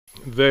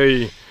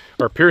They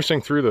are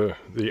piercing through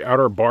the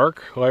outer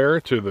bark layer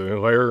to the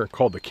layer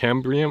called the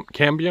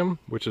cambium,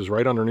 which is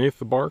right underneath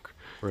the bark,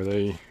 where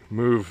they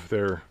move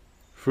their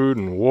food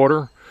and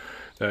water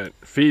that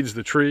feeds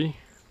the tree,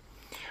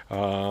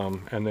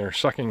 and they're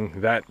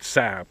sucking that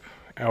sap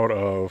out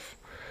of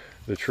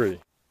the tree.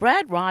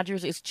 Brad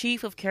Rogers is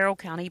chief of Carroll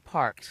County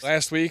Parks.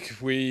 Last week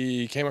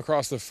we came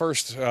across the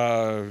first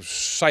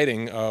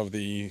sighting of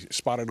the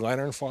spotted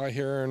lanternfly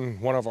here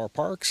in one of our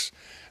parks,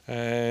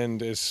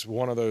 and it's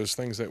one of those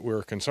things that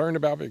we're concerned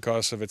about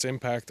because of its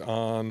impact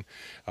on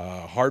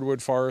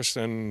hardwood forests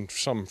and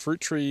some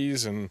fruit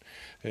trees, and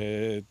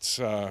it's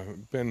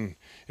been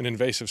an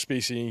invasive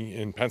species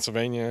in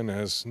Pennsylvania and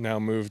has now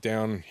moved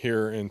down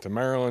here into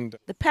Maryland.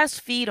 The pests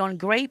feed on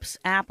grapes,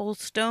 apples,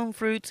 stone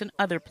fruits, and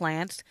other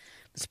plants.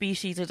 The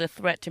species is a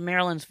threat to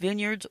Maryland's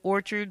vineyards,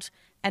 orchards,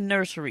 and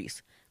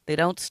nurseries. They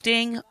don't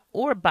sting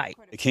or bite.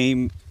 They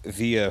came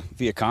via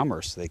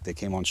commerce. They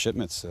came on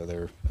shipments, so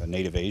they're a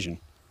native Asian.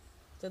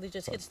 So they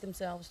just hitched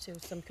themselves to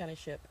some kind of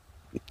ship?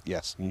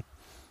 Yes, in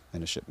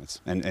the shipments.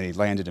 And he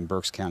landed in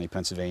Berks County,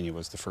 Pennsylvania,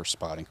 was the first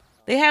spotting.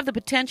 They have the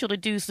potential to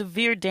do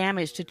severe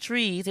damage to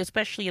trees,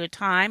 especially at a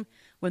time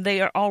when they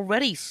are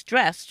already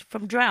stressed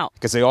from drought.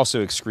 Because they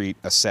also excrete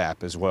a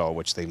sap as well,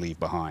 which they leave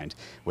behind,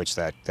 which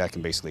that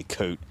can basically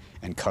coat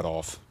and cut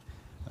off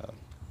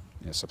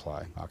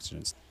supply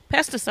oxygens.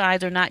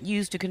 Pesticides are not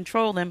used to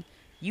control them.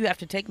 You have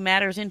to take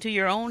matters into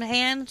your own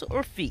hands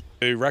or feet.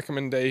 The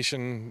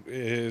recommendation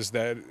is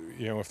that,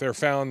 if they're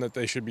found, that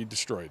they should be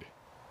destroyed.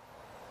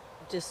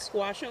 Just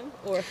squash them?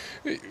 Or?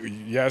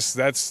 Yes,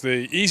 that's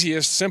the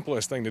easiest,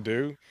 simplest thing to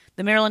do.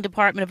 The Maryland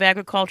Department of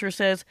Agriculture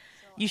says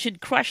you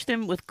should crush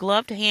them with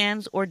gloved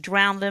hands or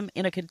drown them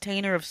in a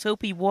container of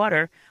soapy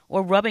water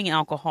or rubbing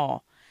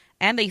alcohol.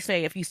 And they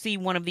say if you see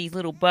one of these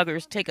little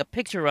buggers, take a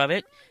picture of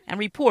it and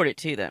report it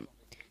to them.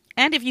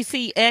 And if you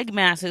see egg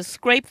masses,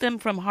 scrape them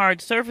from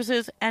hard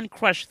surfaces and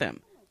crush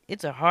them.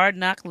 It's a hard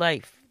knock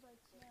life.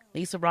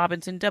 Lisa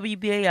Robinson,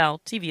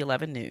 WBAL-TV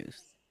 11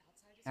 News.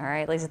 All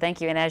right, Lisa, thank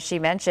you. And as she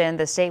mentioned,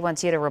 the state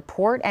wants you to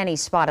report any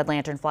spotted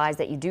lanternflies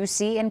that you do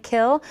see and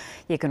kill.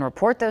 You can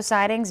report those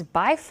sightings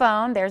by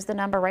phone. There's the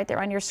number right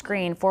there on your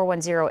screen,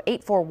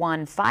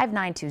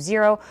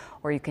 410-841-5920,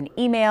 or you can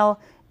email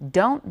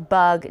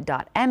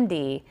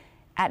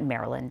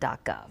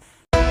don'tbug.md@maryland.gov.